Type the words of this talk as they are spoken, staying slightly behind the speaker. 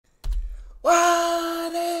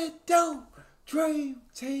do, Dream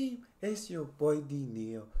Team? It's your boy D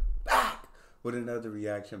Neal back with another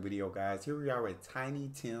reaction video, guys. Here we are with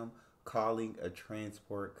Tiny Tim calling a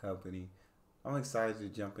transport company. I'm excited to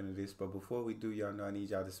jump into this, but before we do, y'all know I need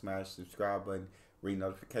y'all to smash the subscribe button, ring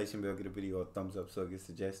notification bell, get a video a thumbs up so it gets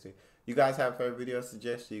suggested. You guys have a favorite video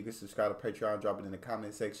suggestion, you can subscribe to Patreon, drop it in the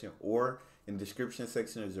comment section, or in the description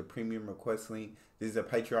section there's a premium request link. This is a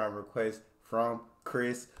Patreon request from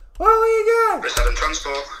Chris. What do you got? Chris Adam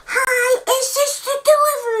Transport. Hi, is this the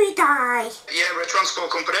delivery guy? Yeah, we're a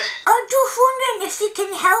transport company. I'm just wondering if you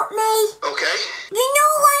can help me. Okay. You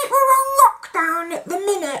know, like, we're on lockdown at the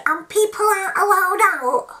minute and people aren't allowed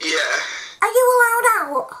out. Yeah. Are you allowed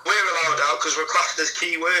out? We're allowed out because we're classed as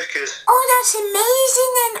key workers. Oh, that's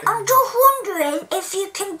amazing then. I'm just wondering if you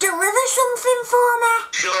can deliver something for me.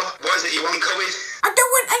 Sure. What is it you want going? I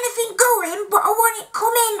don't want anything going, but I want it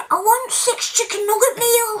coming. I want 6 chicken nugget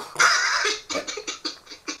meal.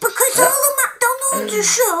 Because all the McDonald's are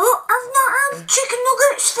shut, I've not had chicken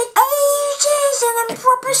nuggets for ages and I'm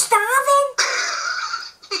proper starving.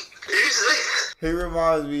 Who's this? He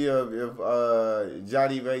reminds me of if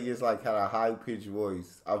Johnny Vegas like had a high pitched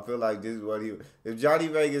voice. I feel like this is what he. If Johnny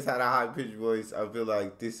Vegas had a high pitched voice, I feel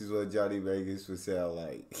like this is what Johnny Vegas would sound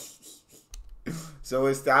like. So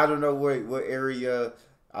it's I don't know what area.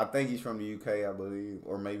 I think he's from the UK, I believe,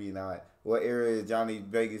 or maybe not. What area Johnny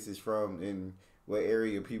Vegas is from, and what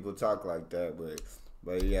area people talk like that.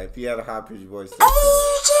 But yeah, if he had a high pitched voice. Ages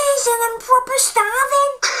and I'm proper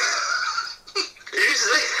starving. Who's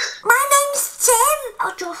this? My name's Tim.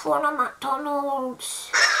 I just want a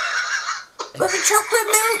McDonald's. With a chocolate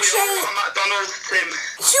You milkshake. want McDonald's, Tim?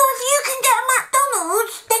 So if you can get a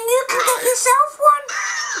McDonald's, then you can get yourself one.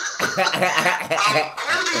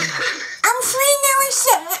 How old are you, Tim? I'm 3, nearly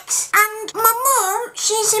 6, and my mum,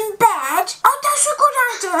 she's in bed. Oh, that's a good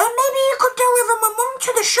idea. Maybe you could deliver my mum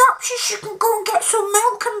to the shop so she can go and get some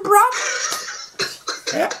milk and bread.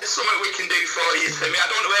 It's something we can do for you, Timmy. I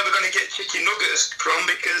don't know where we're going to get chicken nuggets from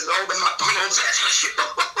because all the McDonald's are shut.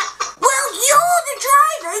 Well, you're the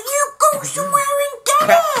driver. You go somewhere and get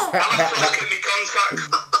it. I'll have to look at my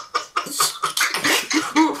contact.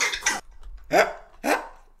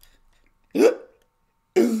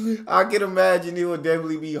 I can imagine it would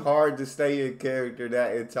definitely be hard to stay in character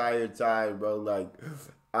that entire time, bro. Like,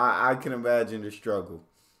 I can imagine the struggle.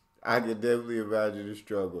 I can definitely imagine the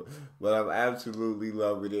struggle. But I'm absolutely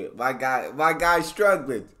loving it. My guy's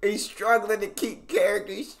struggling. He's struggling to keep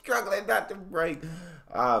character. He's struggling not to break.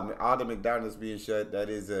 All the McDonald's being shut, that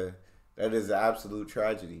is an absolute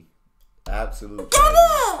tragedy. Absolute tragedy.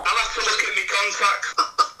 I'll have to look at my contact.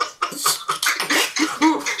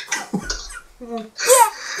 Yeah,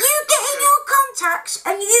 you get in your contacts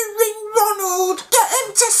and you ring Ronald. Get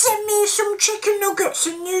him to send me some chicken nuggets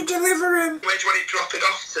and you deliver them. Where do you want it dropping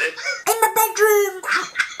off, Tim? In my bedroom.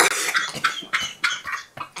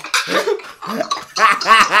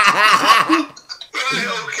 Right,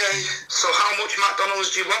 okay. So how much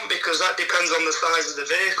McDonald's do you want? Because that depends on the size of the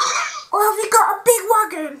vehicle. Or have you got a big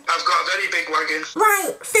wagon? I've got a very big wagon.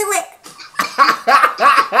 Right, fill it.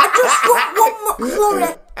 I just want one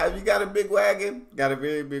McFlurry. Have you got a big wagon? Got a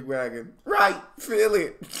very big wagon. Right, fill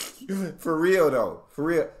it. For real, though. For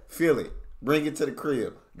real, fill it. Bring it to the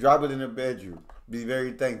crib. Drop it in the bedroom. Be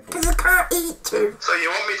very thankful. Because I can't eat too. So you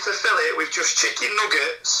want me to fill it with just chicken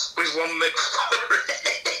nuggets with one McFlurry?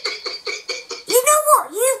 You know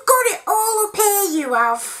what? You've got it all up here, you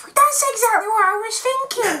have. That's exactly what I was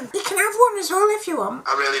thinking. You can have one as well if you want.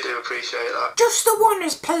 I really do appreciate that. Just the one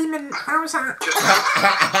as payment. How's that? Just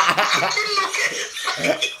chicken nuggets.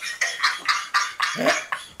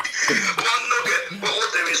 One nugget. What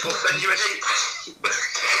we'll do is we'll send you an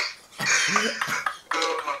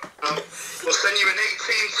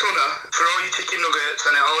 18-tonner for all your chicken nuggets,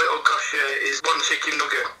 and all it'll cost you is one chicken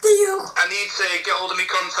nugget. Deal. I need to get hold of my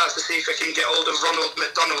contacts to see if I can get hold of Ronald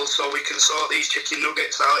McDonald so we can sort these chicken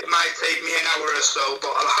nuggets out. It might take me an hour or so,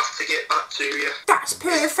 but I'll have to get back to you. That's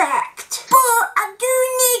perfect. But I do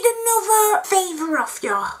need another favour off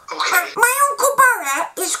you. Okay. My Uncle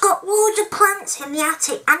Barrett has got loads of plants in the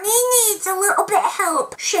attic and he needs a little bit of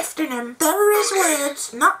help shifting them. There are his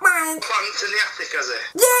words, not mine. Plants in the attic, has it?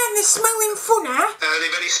 Yeah, and they're smelling funny.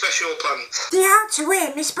 They're very special plants. They are to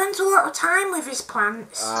him. He spends a lot of time with his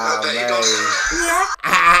plants. I bet he does. Yeah.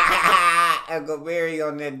 Uncle Barry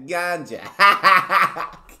on that ganja.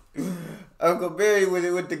 Uncle Barry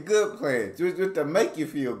with the good plants. With the make you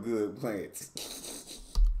feel good plants.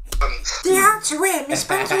 They are to him. He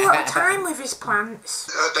spends a lot of time with his plants.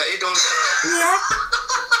 I bet he does. Yeah.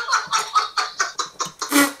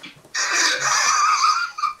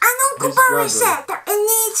 And Uncle Barry said that he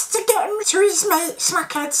needs to get him to his mate,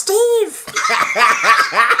 Smackhead Steve.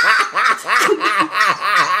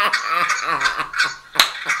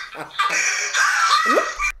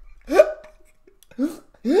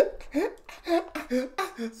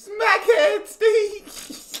 Smackhead Steve.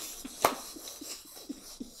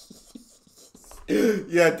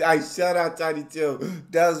 Yeah, I shout out Tiny Tim.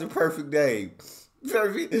 That was a perfect name.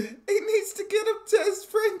 Perfect. He needs to get him to his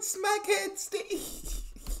friend Smackhead Steve.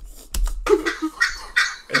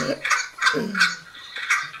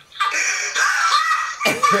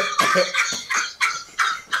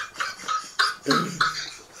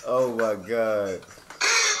 Oh my God.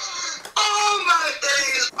 Oh my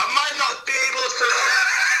days. I might not be able to.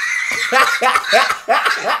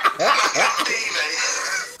 Stevie.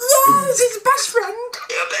 Yeah, he's his best friend.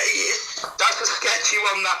 Yeah, I bet he is. That's a sketchy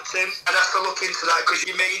one, that, Tim. I'd have to look into that because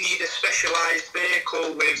you may need a specialised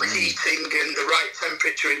vehicle with heating and the right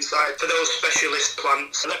temperature inside for those specialist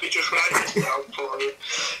plants. Let me just write this down for you.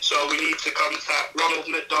 So we need to contact Ronald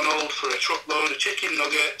McDonald for a truckload of chicken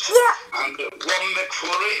nuggets. Yeah. And one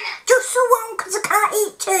McFlurry. Just the one, because I can't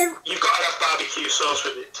eat two. You've got to have barbecue sauce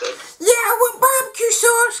with it, Tim. Yeah, I want barbecue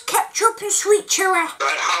sauce, ketchup and sweet chilli.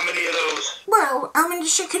 Right, how many of those? Well, how many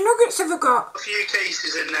chicken nuggets have I got? A few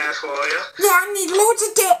cases in there for you. Yeah, I need loads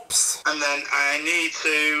of dips. And then I need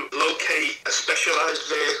to locate a specialised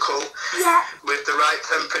vehicle Yeah. with the right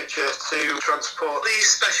temperature to transport these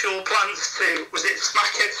special plants to, was it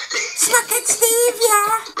Smackhead Steve? Smackhead Steve,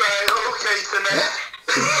 yeah. Right, okay, Timmy.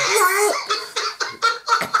 Right.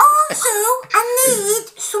 Also, I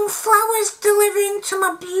need some flowers delivering to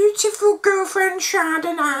my beautiful girlfriend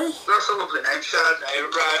Chardonnay. That's a lovely name, Chardonnay.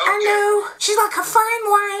 Right, I okay. know. She's like a fine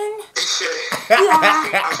wine. Is she?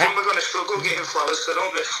 Yeah. I think we're going to struggle getting flowers, so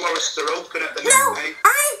don't get florists are open at the No, minute, mate.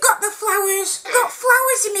 I've got the flowers. I've got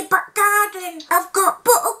flowers in my back garden. I've got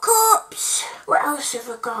buttercups. What else have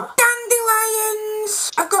I got?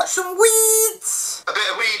 Dandelions. I've got some weeds. A bit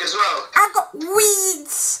of weed as well. I've got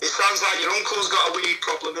weeds. It sounds like your uncle's got a weed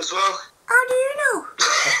problem as well. How do you know?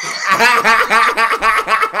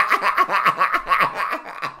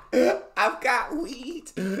 I've got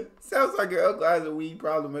weed. Sounds like your uncle has a weed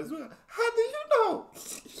problem as well. How do you know?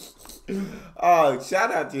 Oh,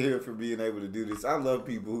 shout out to him for being able to do this. I love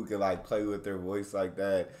people who can like play with their voice like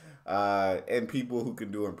that. And people who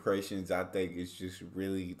can do impressions. I think it's just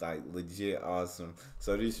really like legit awesome.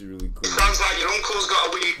 So this is really cool. Sounds like your uncle's got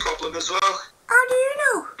a weed problem as well. How do you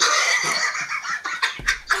know?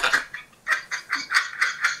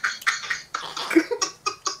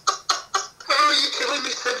 Oh, you're killing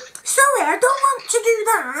me, Tim. Sorry, I don't want to do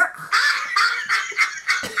that.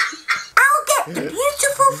 I'll get the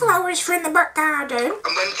beautiful flowers from the back garden.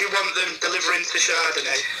 And when do you want them delivering to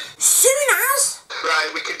Chardonnay? Soon as.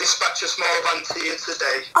 Right, we can dispatch a small van to you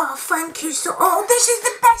today. Oh, thank you so. Oh, this is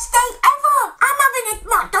the best day ever. I'm having a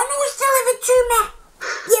McDonald's delivered to me.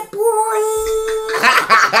 Yeah, boy.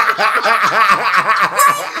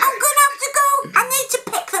 Right, I'm gonna have to go. I need to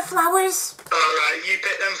pick the flowers. Alright, you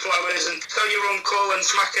pick them flowers and tell your uncle and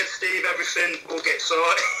Smackhead Steve everything will get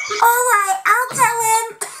sorted. Alright, I'll tell him.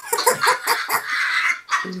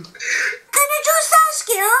 Can I just ask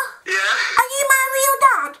you? Yeah? Are you my real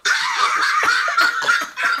dad?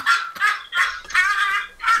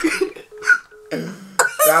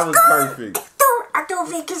 That was perfect. I don't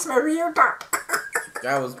think it's my real dad.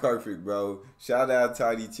 That was perfect, bro. Shout out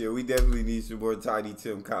Tiny Tim. We definitely need some more Tiny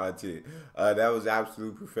Tim content. That was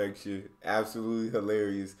absolute perfection. Absolutely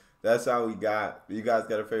hilarious. That's all we got. If you guys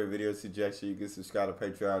got a favorite video suggestion, you can subscribe to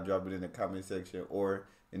Patreon, drop it in the comment section, or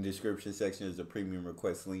in the description section is a premium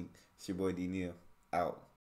request link. It's your boy D Neal. Out.